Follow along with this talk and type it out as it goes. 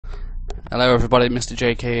Hello everybody, Mr.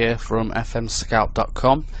 JK here from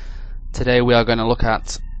fmscout.com. Today we are going to look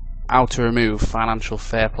at how to remove financial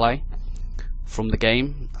fair play from the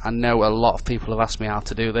game. I know a lot of people have asked me how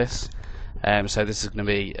to do this, so this is going to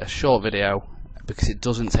be a short video because it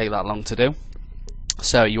doesn't take that long to do.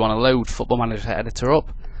 So you want to load Football Manager Editor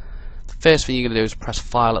up. The first thing you're going to do is press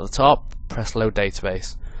File at the top, press Load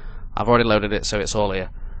Database. I've already loaded it, so it's all here.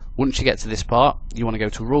 Once you get to this part, you want to go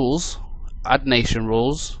to Rules, Add Nation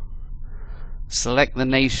Rules. Select the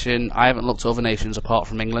nation. I haven't looked at other nations apart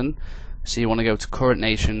from England, so you want to go to Current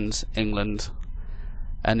Nations, England,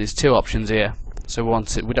 and there's two options here. So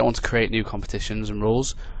we don't want to create new competitions and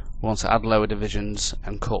rules. We want to add lower divisions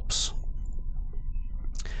and cups.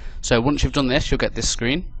 So once you've done this, you'll get this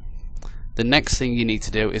screen. The next thing you need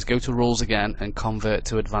to do is go to Rules again and convert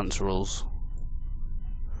to Advanced Rules.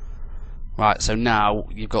 Right, so now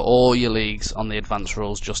you've got all your leagues on the Advanced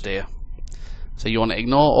Rules just here. So you want to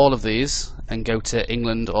ignore all of these and go to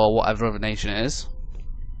England or whatever other nation it is.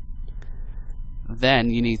 Then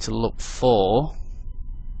you need to look for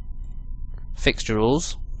fixture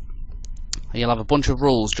rules. And you'll have a bunch of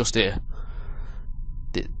rules just here.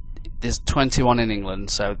 There's 21 in England,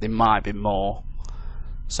 so there might be more.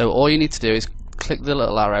 So all you need to do is click the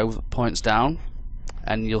little arrow that points down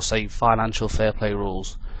and you'll say financial fair play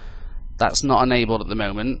rules. That's not enabled at the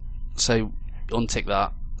moment, so untick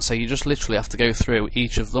that. So you just literally have to go through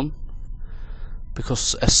each of them,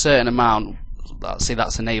 because a certain amount, see,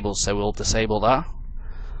 that's enabled, so we'll disable that.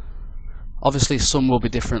 Obviously some will be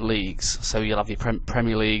different leagues, so you'll have your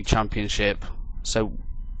Premier League, Championship, so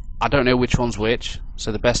I don't know which one's which,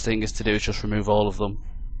 so the best thing is to do is just remove all of them.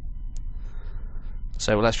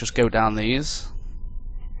 So let's just go down these.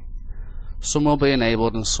 Some will be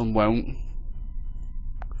enabled and some won't,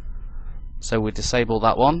 so we disable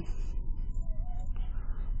that one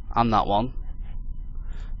and that one.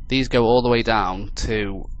 These go all the way down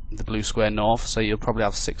to the blue square north, so you'll probably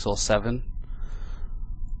have 6 or 7.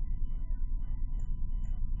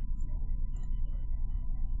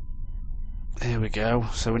 Here we go,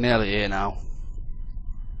 so we're nearly here now.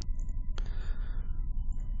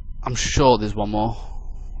 I'm sure there's one more,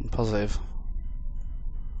 I'm positive.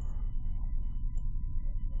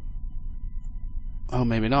 Oh,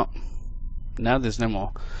 maybe not. No, there's no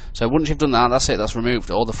more. So once you've done that, that's it, that's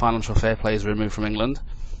removed. All the financial fair play is removed from England.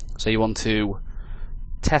 So you want to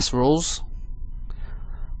test rules.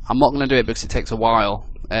 I'm not going to do it because it takes a while,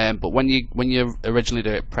 but when you originally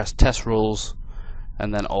do it, press test rules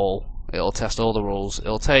and then all. It'll test all the rules.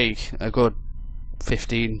 It'll take a good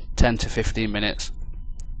 10 to 15 minutes.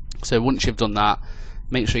 So once you've done that,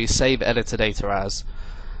 make sure you save editor data as,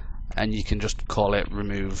 and you can just call it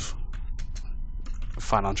remove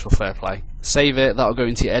financial fair play. Save it, that'll go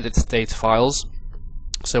into your editor data files.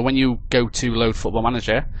 So when you go to load Football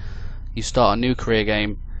Manager, you start a new career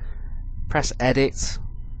game, press edit,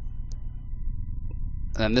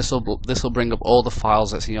 and this will bring up all the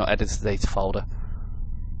files that's in your editor data folder.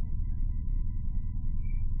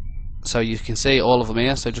 So you can see all of them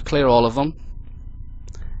here, so just clear all of them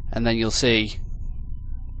and then you'll see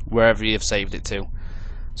wherever you've saved it to.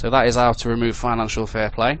 So that is how to remove financial fair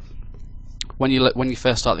play. When you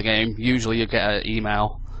first start the game, usually you get an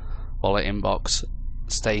email or an inbox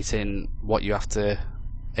stating what you have to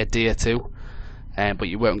adhere to, but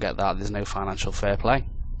you won't get that. There's no financial fair play.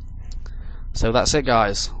 So that's it,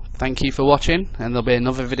 guys. Thank you for watching, and there'll be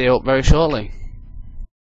another video up very shortly.